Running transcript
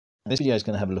This video is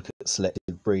going to have a look at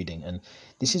selective breeding, and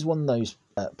this is one of those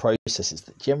processes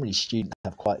that generally students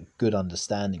have quite a good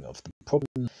understanding of. The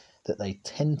problem that they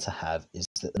tend to have is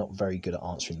that they're not very good at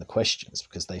answering the questions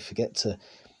because they forget to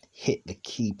hit the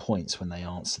key points when they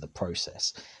answer the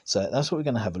process. So that's what we're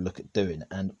going to have a look at doing.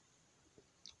 And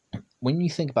when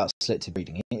you think about selective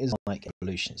breeding, it is like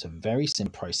evolution. It's a very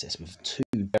simple process with two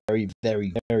very,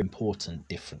 very, very important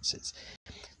differences.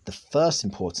 The first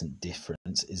important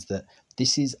difference is that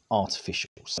this is artificial.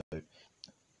 So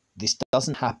this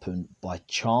doesn't happen by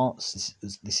chance.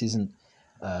 This isn't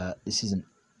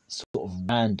sort of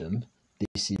random.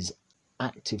 This is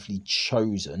actively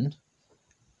chosen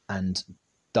and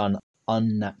done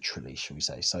unnaturally, shall we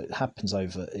say. So it happens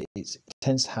it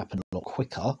tends to happen a lot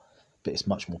quicker, but it's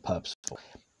much more purposeful.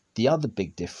 The other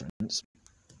big difference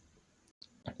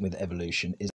with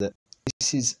evolution is that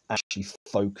this is actually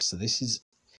focused. So this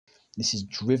is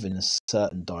driven in a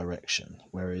certain direction,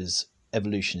 whereas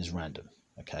evolution is random.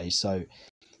 Okay, so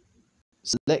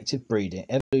selective breeding,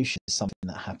 evolution is something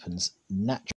that happens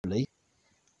naturally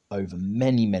over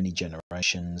many, many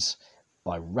generations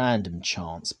by random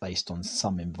chance based on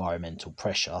some environmental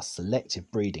pressure. Selective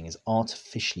breeding is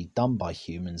artificially done by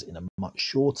humans in a much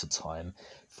shorter time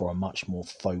for a much more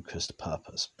focused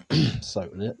purpose. So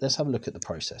let's have a look at the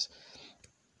process.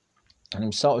 And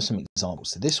we'll start with some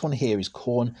examples. So this one here is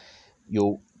corn.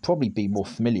 You'll probably be more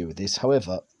familiar with this.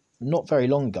 However, not very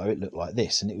long ago, it looked like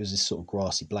this, and it was this sort of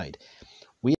grassy blade.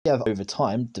 We have, over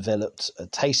time, developed a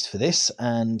taste for this,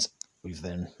 and we've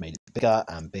then made it bigger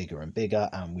and bigger and bigger,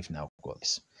 and we've now got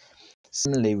this.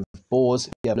 Similarly with boars,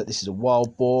 if you have a look, this is a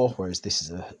wild boar, whereas this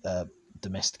is a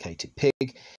domesticated pig.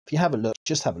 If you have a look,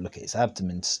 just have a look at its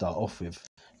abdomen to start off with.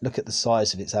 Look at the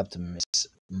size of its abdomen. It's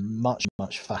much,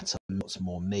 much fatter, lots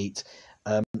more meat.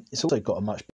 It's also got a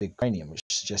much bigger cranium, which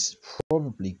suggests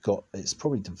it's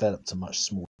probably developed a much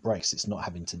smaller brain. It's not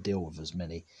having to deal with as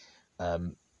many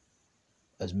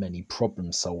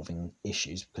problem-solving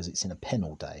issues because it's in a pen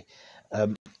all day.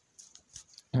 And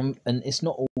it's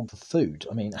not all for food.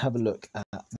 I mean, have a look at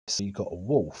this. So you've got a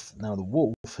wolf. Now, the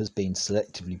wolf has been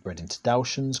selectively bred into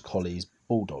Dalmatians, collies,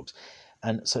 bulldogs.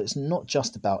 And so it's not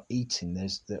just about eating.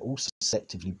 They're also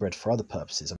selectively bred for other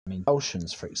purposes. I mean,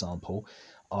 Dalmatians, for example,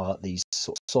 are these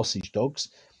sort of sausage dogs.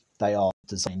 They are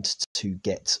designed to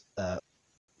get sort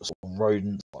of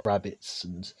rodents, like rabbits,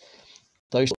 and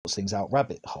those sorts of things out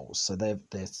rabbit holes. So they're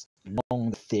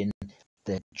long, thin,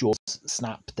 their jaws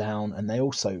snap down, and they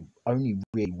also only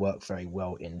really work very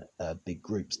well in big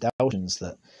groups. Dalmatians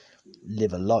that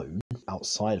live alone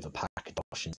outside of a pack of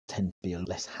Dalmatians tend to be a lot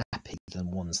less happy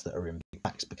than ones that are in big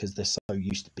packs because they're so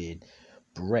used to being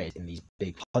bred in these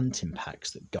big hunting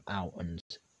packs that go out and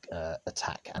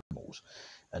attack animals,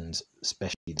 and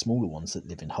especially the smaller ones that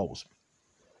live in holes.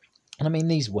 And I mean,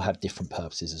 these will have different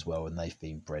purposes as well, and they've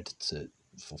been bred to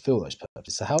fulfill those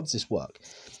purposes. So how does this work?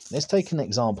 Let's take an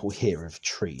example here of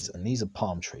trees, and these are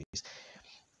palm trees.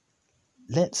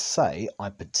 Let's say I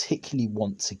particularly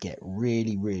want to get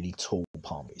really, really tall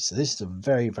palm trees. So this is a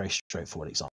very, very straightforward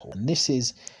example, and this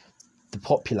is the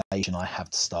population I have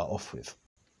to start off with.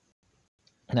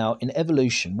 Now, in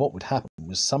evolution, what would happen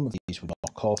was some of these would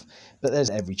knock off, but there's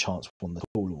every chance one of the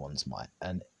taller ones might.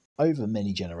 And over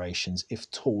many generations, if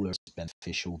taller is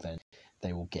beneficial, then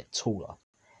they will get taller.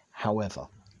 However,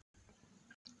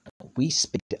 we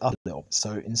speed it up a little.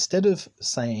 So instead of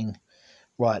saying,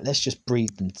 right, let's just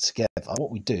breed them together,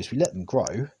 what we do is we let them grow,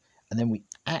 and then we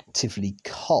actively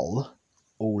cull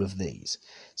all of these.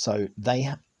 So they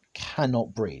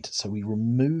cannot breed. So we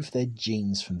remove their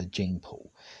genes from the gene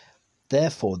pool.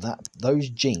 Therefore, those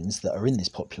genes that are in this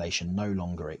population no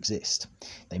longer exist.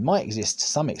 They might exist to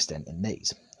some extent in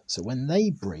these. So when they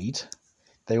breed,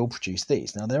 they all produce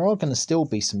these. Now, there are going to still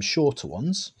be some shorter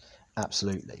ones,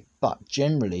 absolutely, but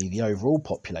generally the overall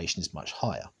population is much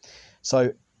higher.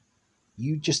 So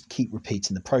you just keep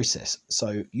repeating the process.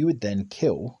 So you would then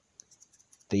kill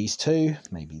these two,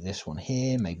 maybe this one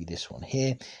here, maybe this one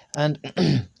here, and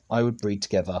I would breed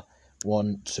together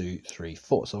 1, 2, 3,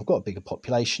 4. So I've got a bigger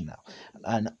population now.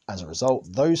 And as a result,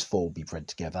 those 4 will be bred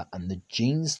together, and the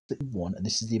genes that you want, and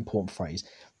this is the important phrase,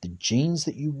 the genes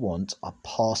that you want are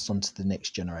passed on to the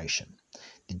next generation.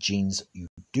 The genes you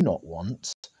do not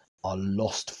want are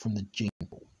lost from the gene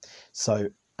pool. So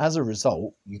as a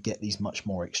result, you get these much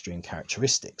more extreme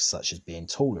characteristics, such as being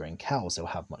taller. In cows, they'll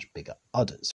have much bigger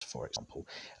udders, for example.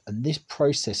 And this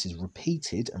process is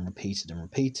repeated and repeated and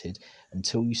repeated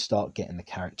until you start getting the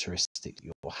characteristics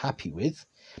you're happy with.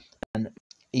 And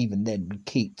even then, we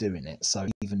keep doing it. So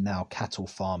even now, cattle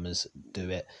farmers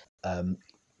do it.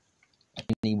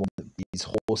 Anyone with these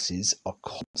horses are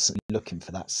constantly looking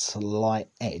for that slight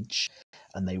edge,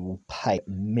 and they will pay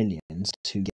millions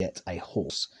to get a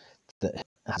horse that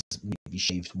has maybe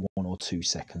shaved 1 or 2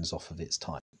 seconds off of its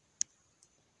time.